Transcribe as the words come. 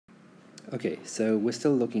Okay, so we're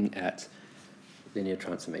still looking at linear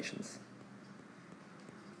transformations.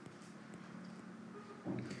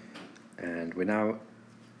 And we're now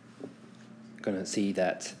going to see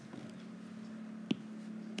that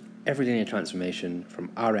every linear transformation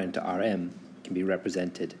from Rn to Rm can be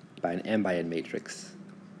represented by an m by n matrix,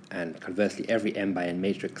 and conversely every m by n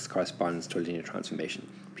matrix corresponds to a linear transformation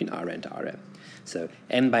between Rn to Rm. So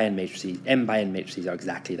m by n matrices are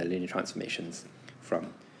exactly the linear transformations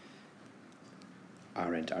from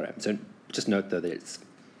Rn to Rm. So just note though that it's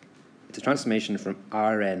a transformation from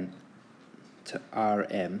Rn to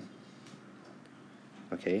Rm,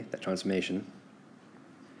 okay, that transformation,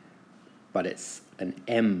 but it's an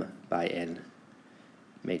m by n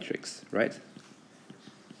matrix, right?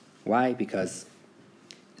 Why? Because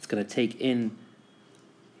it's going to take in,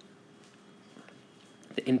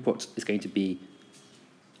 the input is going to be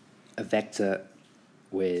a vector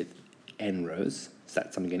with n rows, so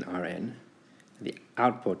that's something in Rn. The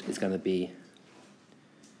output is going to be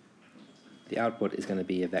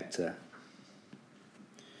a vector,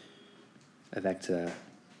 let's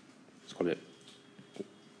call it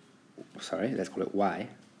y,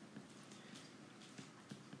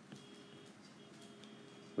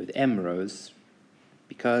 with m rows,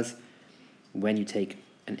 because when you take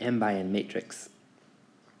an m by n matrix,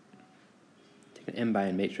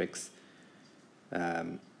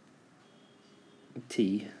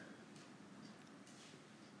 T,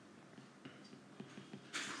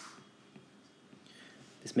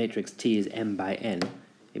 this matrix T is m by n,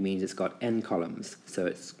 it means it's got n columns, so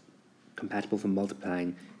it's compatible for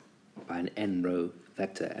multiplying by an n row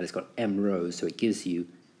vector, and it's got m rows, so it gives you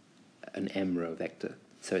an m row vector.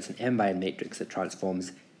 So it's an m by n matrix that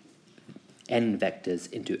transforms n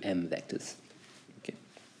vectors into m vectors. Okay.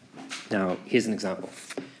 Now here's an example.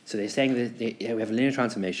 So they're saying that we have a linear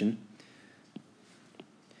transformation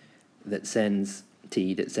that sends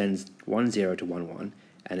T, that sends 1, 0 to 1, 1,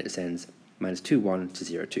 and it sends minus 2, 1 to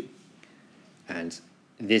 0, 2. And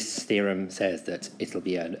this theorem says that it'll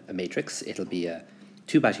be a matrix. It'll be a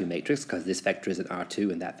 2 by 2 matrix, because this vector is an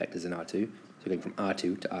R2 and that vector is an R2. So we're going from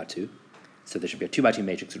R2 to R2. So there should be a 2 by 2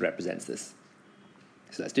 matrix that represents this.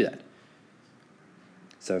 So let's do that.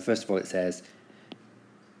 So first of all, it says,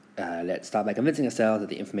 let's start by convincing ourselves that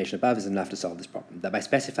the information above is enough to solve this problem. That by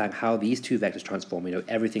specifying how these two vectors transform, we know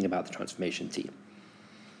everything about the transformation T.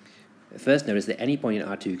 First, notice that any point in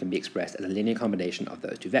R2 can be expressed as a linear combination of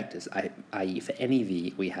those two vectors, i.e. for any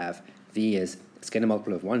v, we have v as a scalar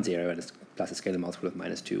multiple of 1, 0 and plus a scalar multiple of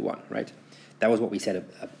minus 2, 1, right? That was what we said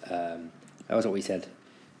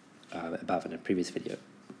above in a previous video,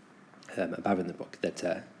 above in the book,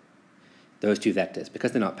 that those two vectors,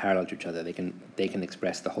 because they're not parallel to each other, they can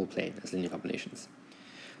express the whole plane as linear combinations.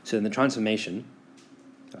 So then the transformation,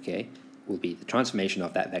 okay, will be the transformation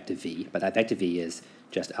of that vector v, but that vector v is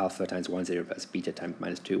just alpha times 1, 0 plus beta times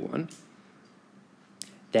minus 2, 1.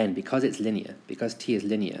 Then, because it's linear, because T is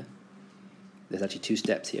linear, there's actually two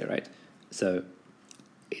steps here, right? So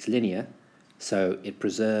it's linear, so it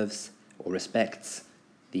preserves or respects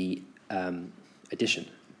the vector addition.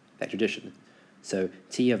 So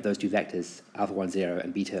T of those two vectors, alpha 1, 0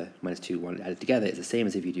 and beta minus 2, 1 added together is the same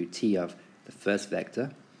as if you do T of the first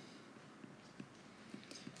vector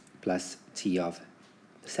plus T of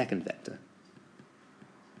the second vector.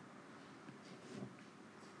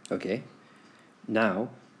 Okay, now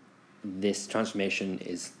this transformation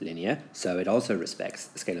is linear, so it also respects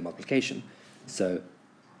scalar multiplication. So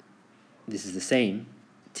this is the same,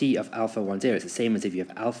 T of alpha 1, 0 is the same as if you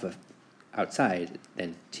have alpha outside,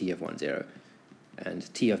 then T of 1, 0.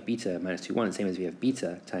 And T of beta minus 2, 1 is the same as we have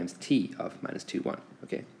beta times T of minus 2, 1.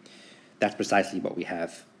 Okay, that's precisely what we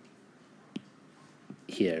have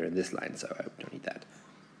here in this line, so I don't need that.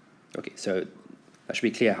 Okay, so that should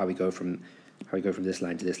be clear how we go from this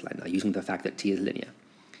line to this line now, using the fact that T is linear.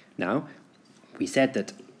 Now, we said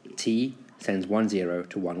that T sends 1, 0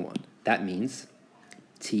 to 1, 1. That means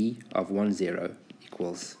T of 1, 0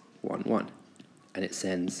 equals 1, 1. And it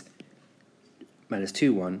sends minus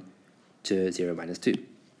 2, 1 to 0, minus 2.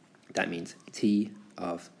 That means T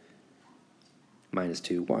of minus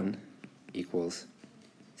 2, 1 equals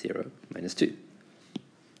 0, minus 2.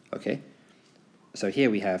 Okay? So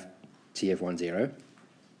here we have T of 1, 0.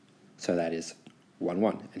 So that is 1,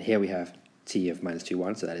 1. And here we have T of minus 2,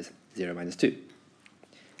 1, so that is 0, minus 2.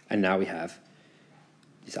 And now we have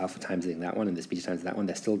this alpha times that one and this beta times that one.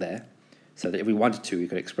 They're still there. So that if we wanted to, we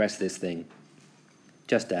could express this thing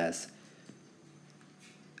just as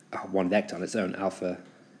one vector on its own, alpha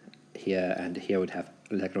here, and here would have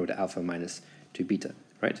electron to alpha minus 2 beta,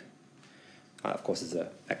 right? Of course, there's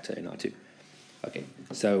a vector in R2. Okay,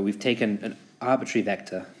 so we've taken an arbitrary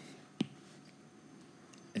vector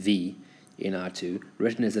v in R2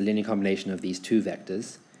 written as a linear combination of these two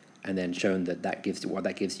vectors, and then shown that that gives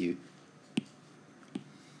you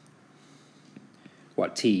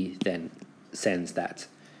what t then sends that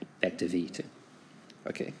vector v to.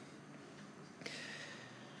 Okay.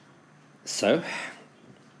 So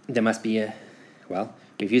there must be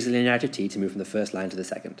we've used the linearity of t to move from the first line to the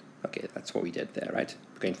second. Okay, that's what we did there, right?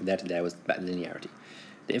 Going from there to there was about linearity.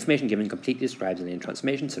 The information given completely describes a linear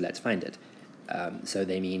transformation, so let's find it. So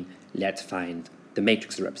they mean, let's find the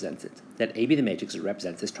matrix that represents it. Let A be the matrix that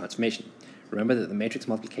represents this transformation. Remember that the matrix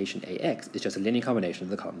multiplication AX is just a linear combination of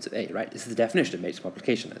the columns of A, right? This is the definition of matrix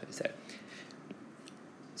multiplication, as we said.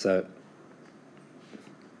 So,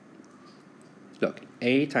 look,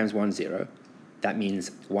 A times 1, 0, that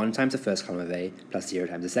means 1 times the first column of A plus 0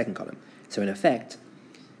 times the second column. So in effect,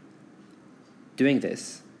 doing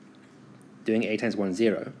A times 1,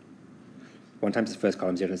 0, 1 times the first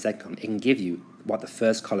column, 0 times the second column, it can give you what the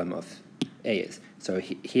first column of A is. So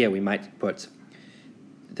here we might put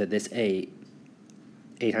that this A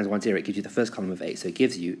times 1, 0, it gives you the first column of A. So it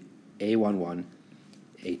gives you A1, 1,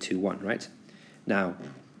 A2, 1, right? Now,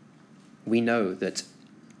 we know that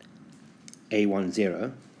A1,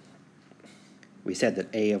 0, we said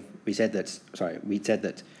that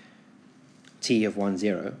T of 1,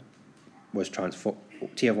 0 was transformed,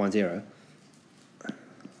 T of 1, 0,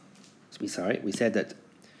 we said that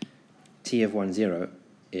T of 1, 0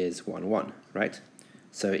 is 1, 1, right?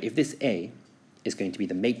 So if this A is going to be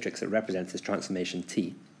the matrix that represents this transformation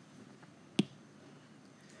T,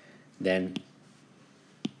 then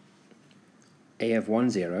A of 1,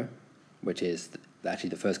 0, which is actually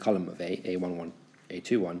the first column of A, A1, 1,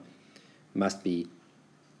 A2, 1, must be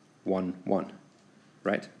 1, 1,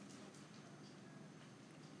 right?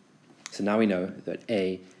 So now we know that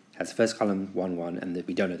A has the first column 1, 1, and that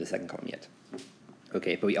we don't know the second column yet.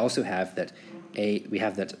 Okay, but we also have that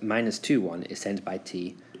minus 2, 1 is sent by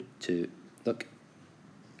T to,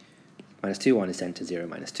 minus 2, 1 is sent to 0,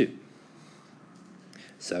 minus 2.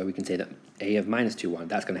 So we can say that A of minus 2, 1,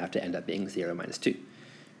 that's going to have to end up being 0, minus 2.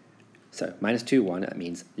 So minus 2, 1, that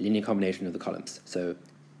means linear combination of the columns. So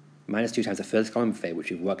minus 2 times the first column of A,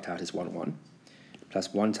 which we've worked out is 1, 1,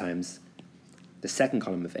 plus 1 times the second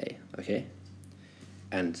column of A, okay?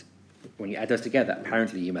 And when you add those together,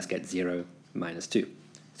 apparently you must get 0, minus 2.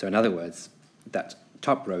 So in other words, that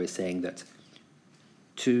top row is saying that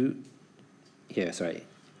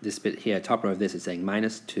this bit here, top row of this is saying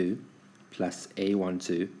minus 2 plus A1,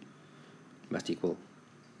 2 must equal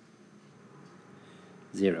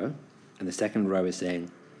 0. And the second row is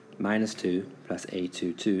saying minus 2 plus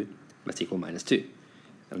A2, 2 must equal minus 2.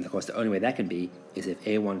 And of course, the only way that can be is if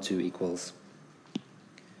A1, 2 equals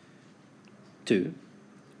 2,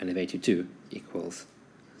 and if A2, 2 equals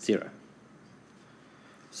 0.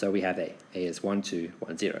 So we have A. A is 1, 2,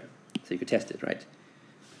 1, 0. So you could test it, right?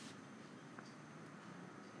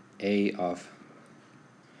 A of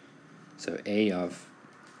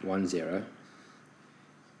 1, 0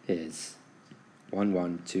 is 1,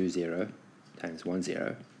 1, 2, 0 times 1,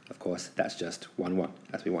 0. Of course, that's just 1, 1,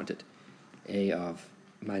 as we wanted. A of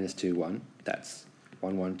minus 2, 1, that's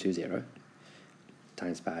 1, 1, 2, 0,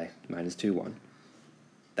 times by minus 2, 1.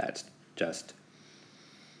 That's just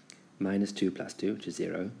minus 2 plus 2, which is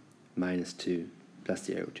 0, minus 2 plus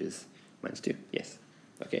 0, which is minus 2. Yes.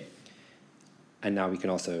 Okay. And now we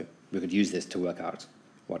could use this to work out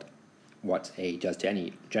what A does to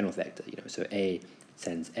any general vector. So A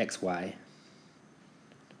sends xy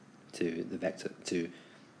to the vector to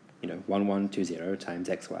 1, 1, 2, 0 times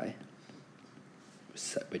xy,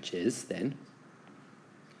 which is then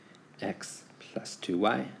x plus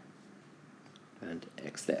 2y and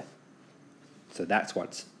x there. So that's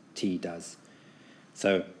what T does.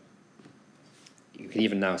 So you can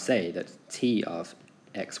even now say that T of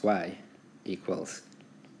xy equals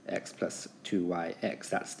x plus 2yx.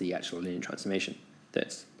 That's the actual linear transformation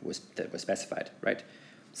that was specified, right?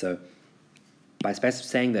 So by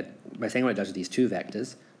saying what it does with these two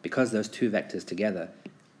vectors, because those two vectors together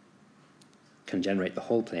can generate the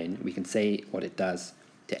whole plane, we can say what it does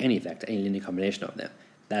to any vector, any linear combination of them.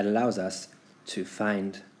 That allows us to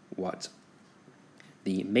find what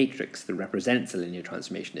the matrix that represents a linear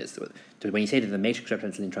transformation is. So when you say that the matrix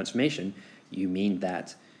represents a linear transformation, you mean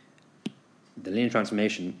that the linear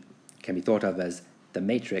transformation can be thought of as the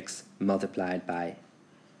matrix multiplied by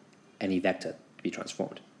any vector to be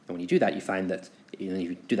transformed. And when you do that, you find that, if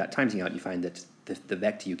you do that timesing out, you find that the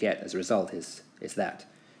vector you get as a result is that.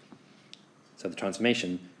 So the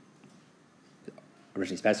transformation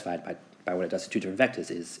originally specified by what it does to two different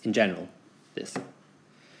vectors is, in general, this.